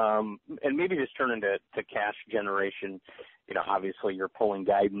that. And maybe just turning to cash generation. Obviously you're pulling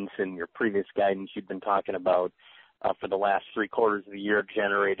guidance, and your previous guidance you've been talking about for the last 3 quarters of the year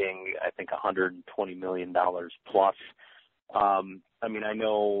generating, I think, $120 million plus. I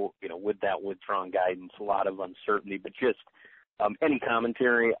know, with that withdrawn guidance, a lot of uncertainty, but just any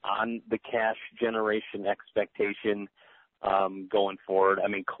commentary on the cash generation expectation going forward? I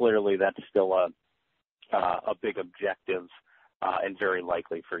mean, clearly that's still a big objective and very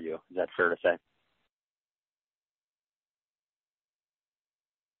likely for you. Is that fair to say?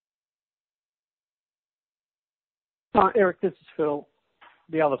 Eric, this is Phil,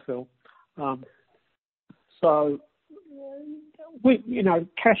 the other Phil. So,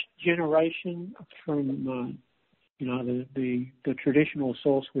 cash generation from, the traditional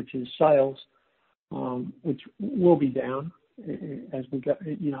source, which is sales, which will be down as we go,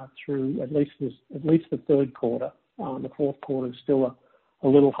 through at least the third quarter. The fourth quarter is still a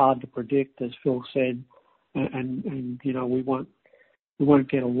little hard to predict, as Phil said, and we won't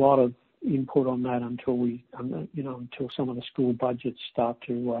get a lot of input on that until some of the school budgets start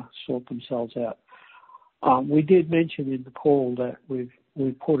to sort themselves out. We did mention in the call that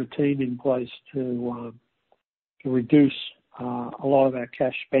we've put a team in place to reduce a lot of our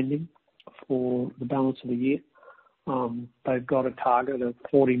cash spending for the balance of the year. They've got a target of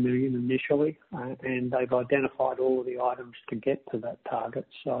 $40 million initially, and they've identified all of the items to get to that target.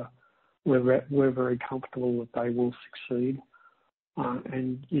 So we're very comfortable that they will succeed.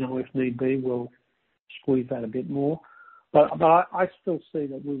 And if need be, we'll squeeze that a bit more. But I still see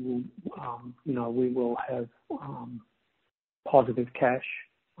that we will have positive cash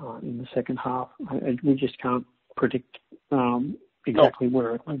in the second half. We just can't predict exactly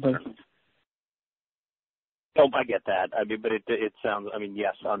where it will be. Oh, I get that. I mean, but it sounds, I mean,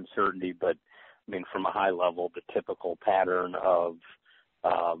 yes, uncertainty, but I mean, from a high level, the typical pattern of,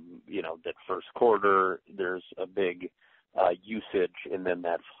 that first quarter, there's a big usage, and then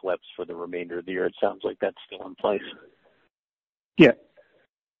that flips for the remainder of the year. It sounds like that's still in place. Yeah.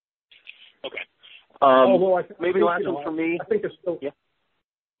 Okay. Maybe last one for me. I think it's still. Yeah.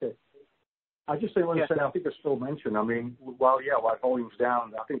 Okay. I just want to say I think it's still mentioned. I mean, while volume's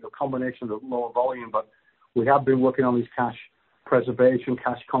down, I think the combination of the lower volume, but we have been working on these cash preservation,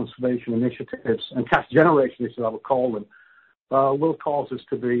 cash conservation initiatives, and cash generation, as I would call them, will cause us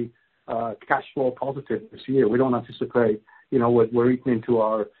to be cash flow positive this year. We don't anticipate, we're eating into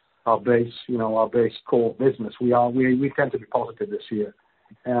our base, our base core business. We tend to be positive this year,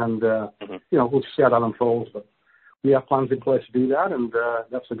 and we'll see how that unfolds. But we have plans in place to do that, and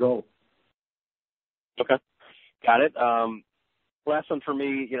that's the goal. Okay, got it. Last one for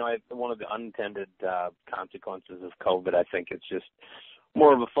me. One of the unintended consequences of COVID, I think, it's just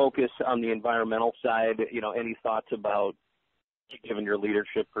more of a focus on the environmental side. Any thoughts about, given your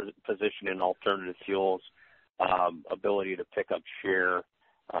leadership position in alternative fuels, ability to pick up share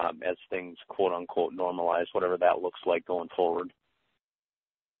as things, quote unquote, normalize, whatever that looks like going forward?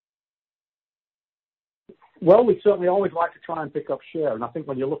 Well, we certainly always like to try and pick up share, and I think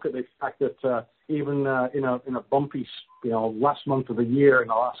when you look at the fact that even in a bumpy, last month of the year, in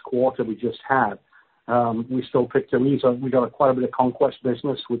the last quarter we just had, we still picked up. We got quite a bit of conquest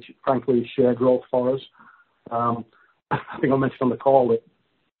business, which frankly is share growth for us. I think I mentioned on the call that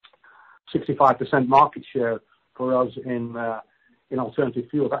 65% market share for us in alternative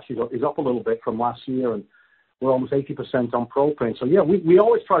fuels actually is up a little bit from last year, and we're almost 80% on propane. So yeah, we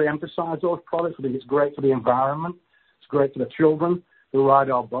always try to emphasize those products. I think it's great for the environment. It's great for the children who ride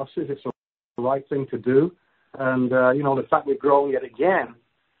our buses. It's the right thing to do. And, the fact we're growing it again,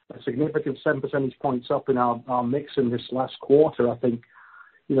 a significant 7 percentage points up in our mix in this last quarter, I think,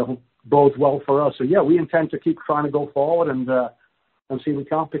 bodes well for us. So yeah, we intend to keep trying to go forward and see if we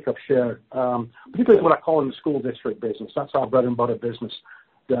can't pick up share, particularly what I call in the school district business. That's our bread and butter business.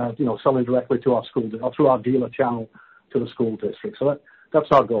 Selling directly to our school or through our dealer channel to the school district. So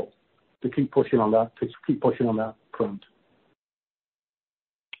that's our goal, to keep pushing on that front.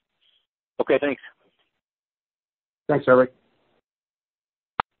 Okay, thanks. Thanks, Eric.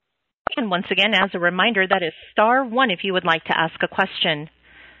 And once again, as a reminder, that is *1 if you would like to ask a question.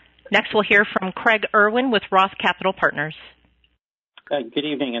 Next, we'll hear from Craig Irwin with Roth Capital Partners. Good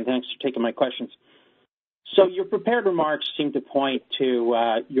evening, and thanks for taking my questions. So your prepared remarks seem to point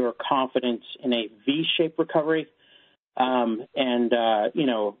to your confidence in a V-shaped recovery and a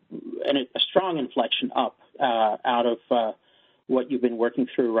strong inflection up out of what you've been working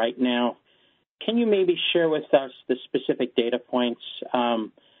through right now. Can you maybe share with us the specific data points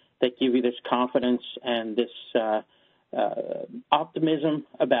that give you this confidence and this optimism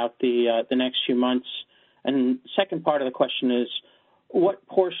about the next few months? And second part of the question is, what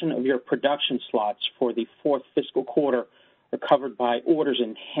portion of your production slots for the fourth fiscal quarter are covered by orders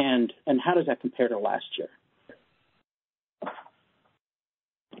in hand, and how does that compare to last year?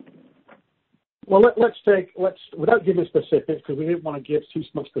 Well, let's without giving specifics, because we didn't want to give too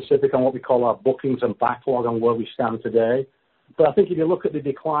much specific on what we call our bookings and backlog on where we stand today. But I think if you look at the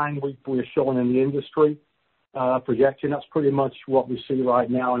decline we're showing in the industry projection, that's pretty much what we see right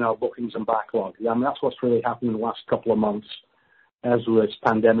now in our bookings and backlog. I mean, that's what's really happened in the last couple of months as this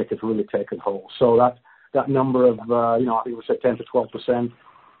pandemic has really taken hold. So that number of, I think we said 10 to 12%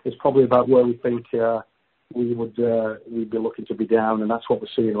 is probably about where we think we'd be looking to be down, and that's what we're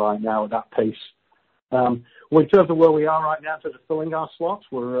seeing right now at that pace. Well, in terms of where we are right now, in terms of filling our slots,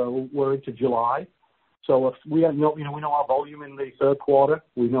 we're into July. So if we know our volume in the third quarter,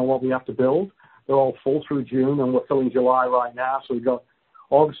 we know what we have to build. They're all full through June, and we're filling July right now. So we've got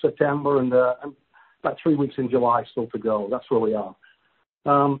August, September, and about 3 weeks in July still to go. That's where we are.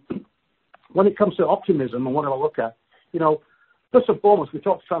 When it comes to optimism and what I look at, first and foremost, we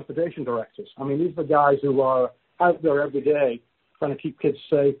talk to transportation directors. I mean, these are the guys who are out there every day trying to keep kids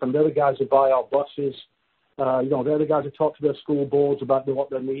safe, and they're the guys who buy our buses. They're the guys who talk to their school boards about what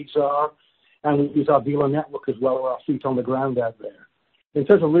their needs are, and we use our dealer network as well, our feet on the ground out there. In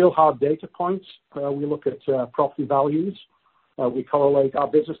terms of real hard data points, we look at property values. Our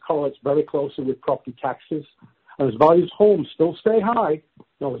business correlates very closely with property taxes. And as values homes still stay high,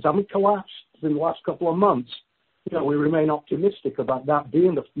 as haven't collapsed in the last couple of months, we remain optimistic about that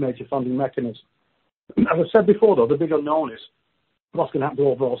being the major funding mechanism. As I said before, though, the big unknown is what's going to happen to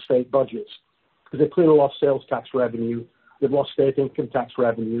overall state budgets, because they've clearly lost sales tax revenue. They've lost state income tax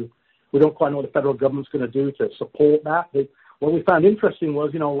revenue. We don't quite know what the federal government's going to do to support that. What we found interesting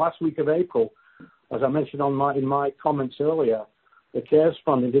was, last week of April, as I mentioned in my comments earlier, the CARES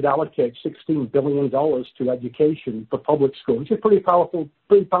funding did allocate $16 billion to education for public schools, which is pretty powerful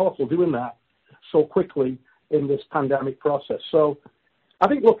doing that so quickly in this pandemic process. So I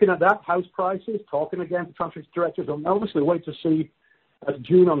think looking at that, house prices, talking again to transit directors, I'm obviously wait to see as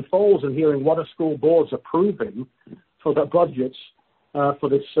June unfolds and hearing what are school boards approving for their budgets for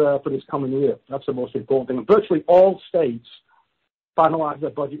this coming year. That's the most important thing. And virtually all states finalize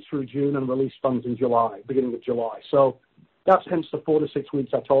their budgets through June and release funds in July, beginning of July. So that's hence the 4 to 6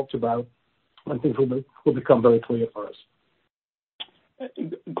 weeks I talked about, and things will become very clear for us.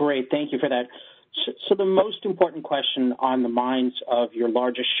 Great, thank you for that. So the most important question on the minds of your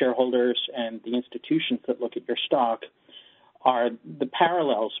largest shareholders and the institutions that look at your stock are the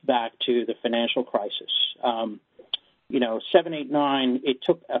parallels back to the financial crisis. 7, 8, 9, it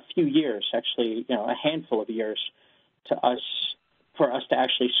took a few years, actually, a handful of years for us to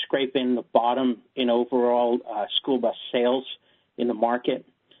actually scrape in the bottom in overall school bus sales in the market.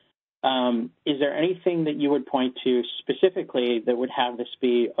 Is there anything that you would point to specifically that would have this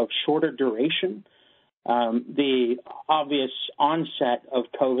be of shorter duration? The obvious onset of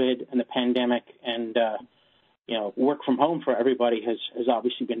COVID and the pandemic and work from home for everybody has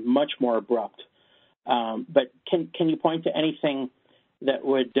obviously been much more abrupt. But can you point to anything that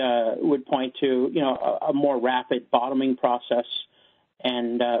would point to a more rapid bottoming process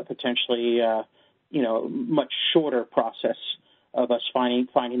and potentially much shorter process of us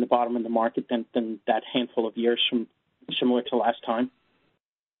finding the bottom in the market than that handful of years from similar to last time?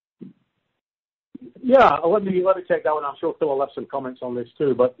 Yeah, let me take that one. I'm sure Phil will have some comments on this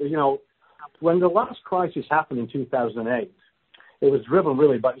too. But when the last crisis happened in 2008, it was driven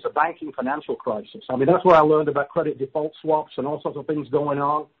really by it's a banking financial crisis. I mean, that's where I learned about credit default swaps and all sorts of things going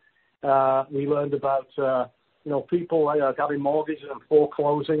on. We learned about people having mortgages and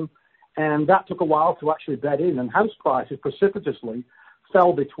foreclosing, and that took a while to actually bed in. And house prices precipitously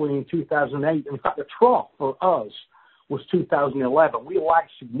fell between 2008. In fact, the trough for us was 2011. We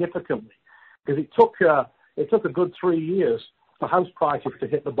lagged significantly because it took a good 3 years for house prices to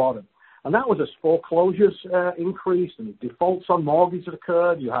hit the bottom. And that was as foreclosures increased and defaults on mortgages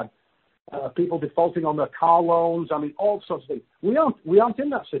occurred. You had people defaulting on their car loans. I mean, all sorts of things. We aren't in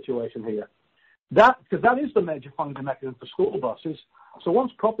that situation here. Because that is the major funding mechanism for school buses. So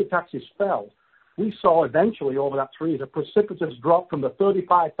once property taxes fell, we saw eventually over that 3 years a precipitous drop from the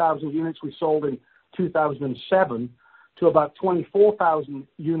 35,000 units we sold in 2007 to about 24,000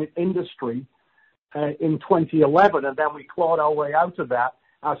 unit industry in 2011, and then we clawed our way out of that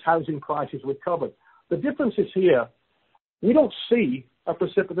as housing prices recovered. The difference is here, we don't see a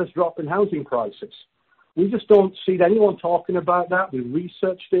precipitous drop in housing prices. We just don't see anyone talking about that. We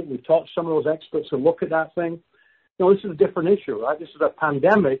researched it. We've talked to some of those experts who look at that thing. This is a different issue, right? This is a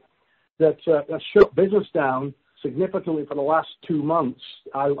pandemic that shut business down significantly for the last 2 months.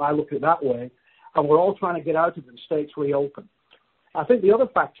 I look at it that way. And we're all trying to get out of it and states reopen. I think the other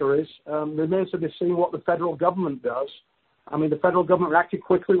factor is remains to be seen what the federal government does. I mean, the federal government reacted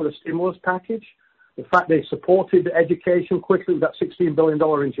quickly with a stimulus package. The fact they supported education quickly with that $16 billion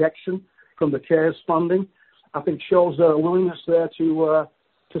injection from the CARES funding, I think shows their willingness there to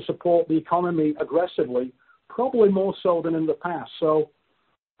support the economy aggressively, probably more so than in the past. So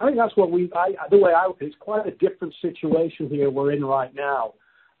I think that's what the way I look at it, it's quite a different situation here we're in right now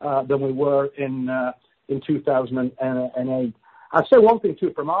than we were in 2008. I'd say one thing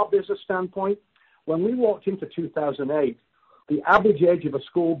too, from our business standpoint, when we walked into 2008, the average age of a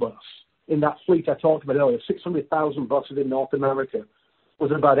school bus in that fleet I talked about earlier, 600,000 buses in North America,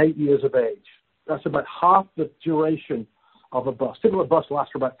 was about 8 years of age. That's about half the duration of a bus. Typically, a bus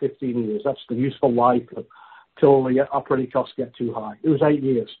lasts for about 15 years. That's the useful life until the operating costs get too high. It was 8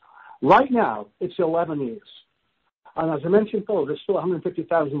 years. Right now, it's 11 years. And as I mentioned before, there's still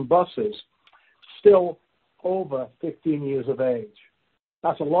 150,000 buses still over 15 years of age.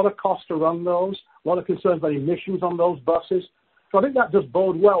 That's a lot of cost to run those, a lot of concerns about emissions on those buses. So I think that does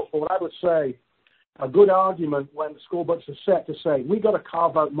bode well for what I would say a good argument when the school budgets are set to say, we've got to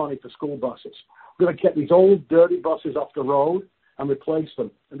carve out money for school buses. We've got to get these old, dirty buses off the road and replace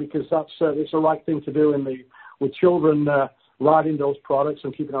them. And because it's the right thing to do with children riding those products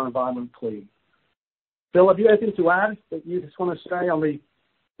and keeping our environment clean. Phil, have you anything to add that you just want to say on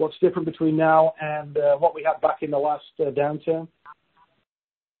what's different between now and what we had back in the last downturn?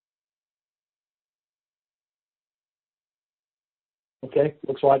 Okay,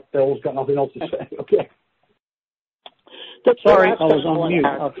 looks like Phil's got nothing else to say. Okay. Sorry, I was on mute.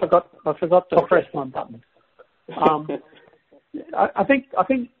 I forgot to press my button. I think,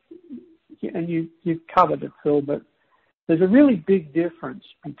 and you've covered it, Phil, but there's a really big difference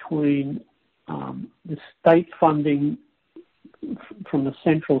between the state funding from the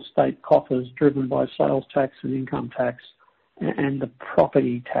central state coffers driven by sales tax and income tax and the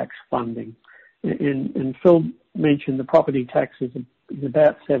property tax funding. And Phil mentioned the property tax is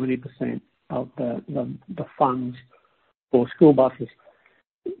about 70% of the funds for school buses.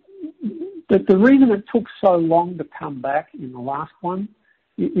 But the reason it took so long to come back in the last one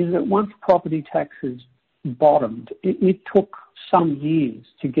is that once property taxes bottomed, it took some years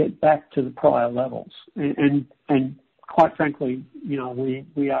to get back to the prior levels. And quite frankly, we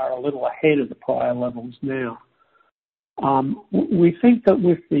are a little ahead of the prior levels now. We think that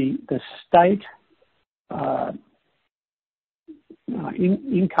with the state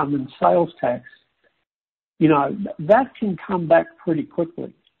income and sales tax, that can come back pretty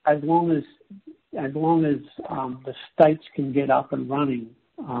quickly as long as the states can get up and running,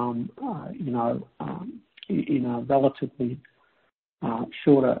 in a relatively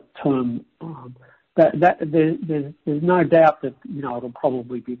shorter term. There's no doubt that it'll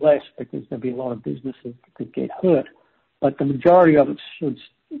probably be less because there'll be a lot of businesses that could get hurt, but the majority of it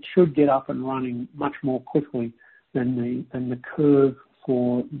should get up and running much more quickly than the curve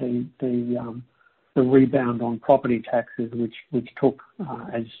for the rebound on property taxes, which took,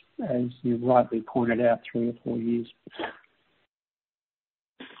 as you rightly pointed out, 3 or 4 years.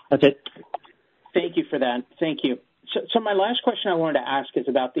 That's it. Thank you for that. Thank you. So my last question I wanted to ask is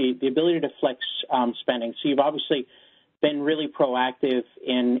about the ability to flex spending. So you've obviously been really proactive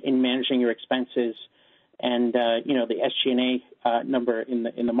in managing your expenses, and the SG&A number in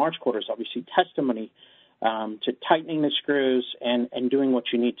the March quarter is obviously testimony to tightening the screws and doing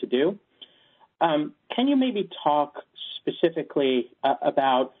what you need to do. Can you maybe talk specifically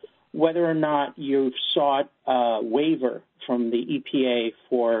about whether or not you've sought a waiver from the EPA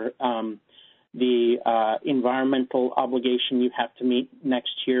for the environmental obligation you have to meet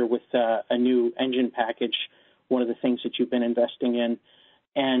next year with a new engine package, one of the things that you've been investing in,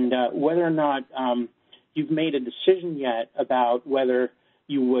 and whether or not you've made a decision yet about whether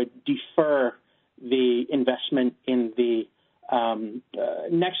you would defer the investment in the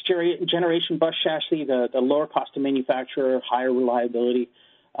next generation bus chassis, the lower cost of manufacture, higher reliability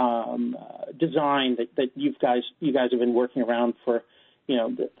design that you guys have been working around for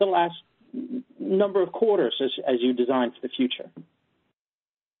the last number of quarters as you design for the future.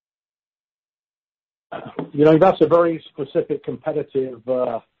 That's a very specific competitive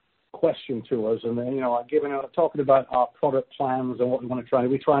question to us, and given talking about our product plans and what we want to try,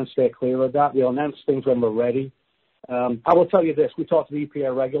 we try and stay clear of that. We'll announce things when we're ready. I will tell you this: we talk to the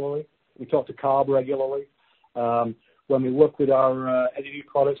EPA regularly. We talk to CARB regularly. When we work with our energy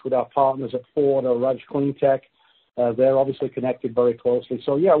products, with our partners at Ford or Raj Cleantech, they're obviously connected very closely.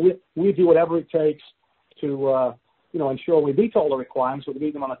 So yeah, we do whatever it takes to ensure we meet all the requirements, but we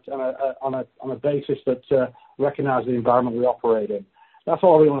meet them on a basis that recognizes the environment we operate in. That's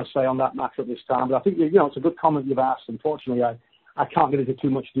all I really want to say on that matter at this time. But I think it's a good comment you've asked. Unfortunately, I can't get into too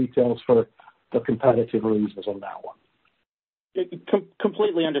much details for the competitive reasons on that one.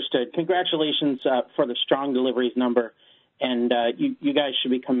 Completely understood. Congratulations for the strong deliveries number, and you guys should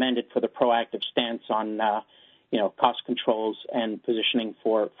be commended for the proactive stance on cost controls and positioning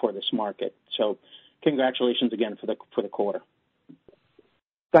for this market. So congratulations again for the quarter.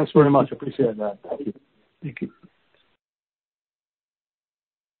 Thanks very much. I appreciate that. Thank you. Thank you.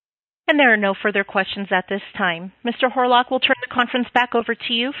 And there are no further questions at this time. Mr. Horlock, we'll turn the conference back over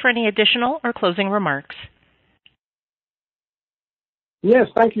to you for any additional or closing remarks. Yes,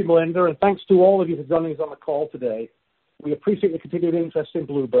 thank you, Melinda, and thanks to all of you for joining us on the call today. We appreciate your continued interest in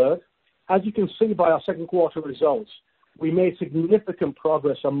Blue Bird. As you can see by our second quarter results, we made significant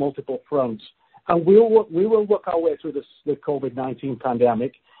progress on multiple fronts, and we will work our way through the COVID-19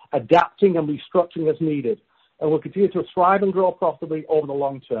 pandemic, adapting and restructuring as needed, and we'll continue to thrive and grow profitably over the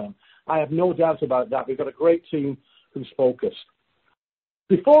long term. I have no doubt about that. We've got a great team who's focused.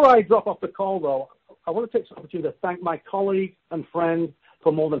 Before I drop off the call, though, I want to take this opportunity to thank my colleague and friend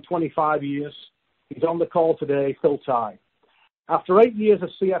for more than 25 years. He's on the call today, Phil Tighe. After 8 years as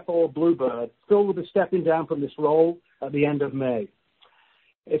CFO of Blue Bird, Phil will be stepping down from this role at the end of May.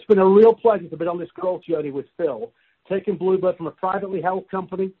 It's been a real pleasure to be on this growth journey with Phil, taking Blue Bird from a privately held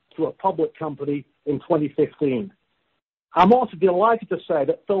company to a public company in 2015. I'm also delighted to say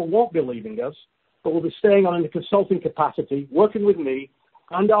that Phil won't be leaving us, but will be staying on in a consulting capacity, working with me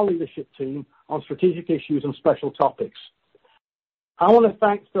and our leadership team on strategic issues and special topics. I want to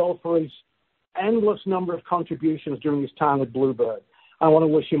thank Phil for his endless number of contributions during his time with Blue Bird. I want to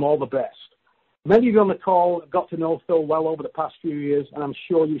wish him all the best. Many of you on the call have got to know Phil well over the past few years, and I'm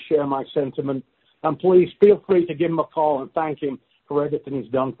sure you share my sentiment. And please feel free to give him a call and thank him for everything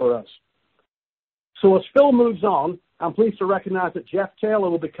he's done for us. So as Phil moves on, I'm pleased to recognize that Jeff Taylor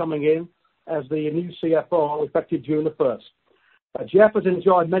will be coming in as the new CFO effective June the 1st. Jeff has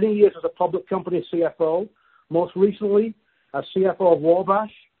enjoyed many years as a public company CFO, most recently as CFO of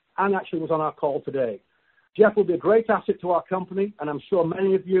Wabash, and actually was on our call today. Jeff will be a great asset to our company, and I'm sure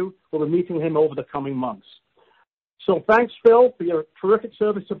many of you will be meeting him over the coming months. So thanks, Phil, for your terrific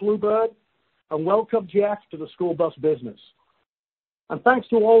service to Bluebird, and welcome, Jeff, to the school bus business. And thanks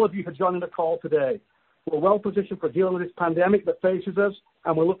to all of you for joining the call today. We're well positioned for dealing with this pandemic that faces us,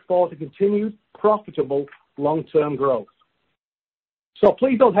 and we look forward to continued, profitable, long-term growth. So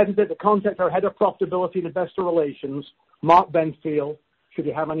please don't hesitate to contact our Head of Profitability and Investor Relations, Mark Benfield, should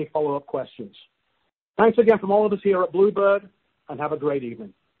you have any follow-up questions. Thanks again from all of us here at Bluebird, and have a great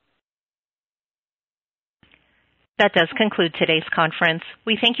evening. That does conclude today's conference.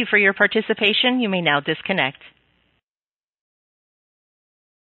 We thank you for your participation. You may now disconnect.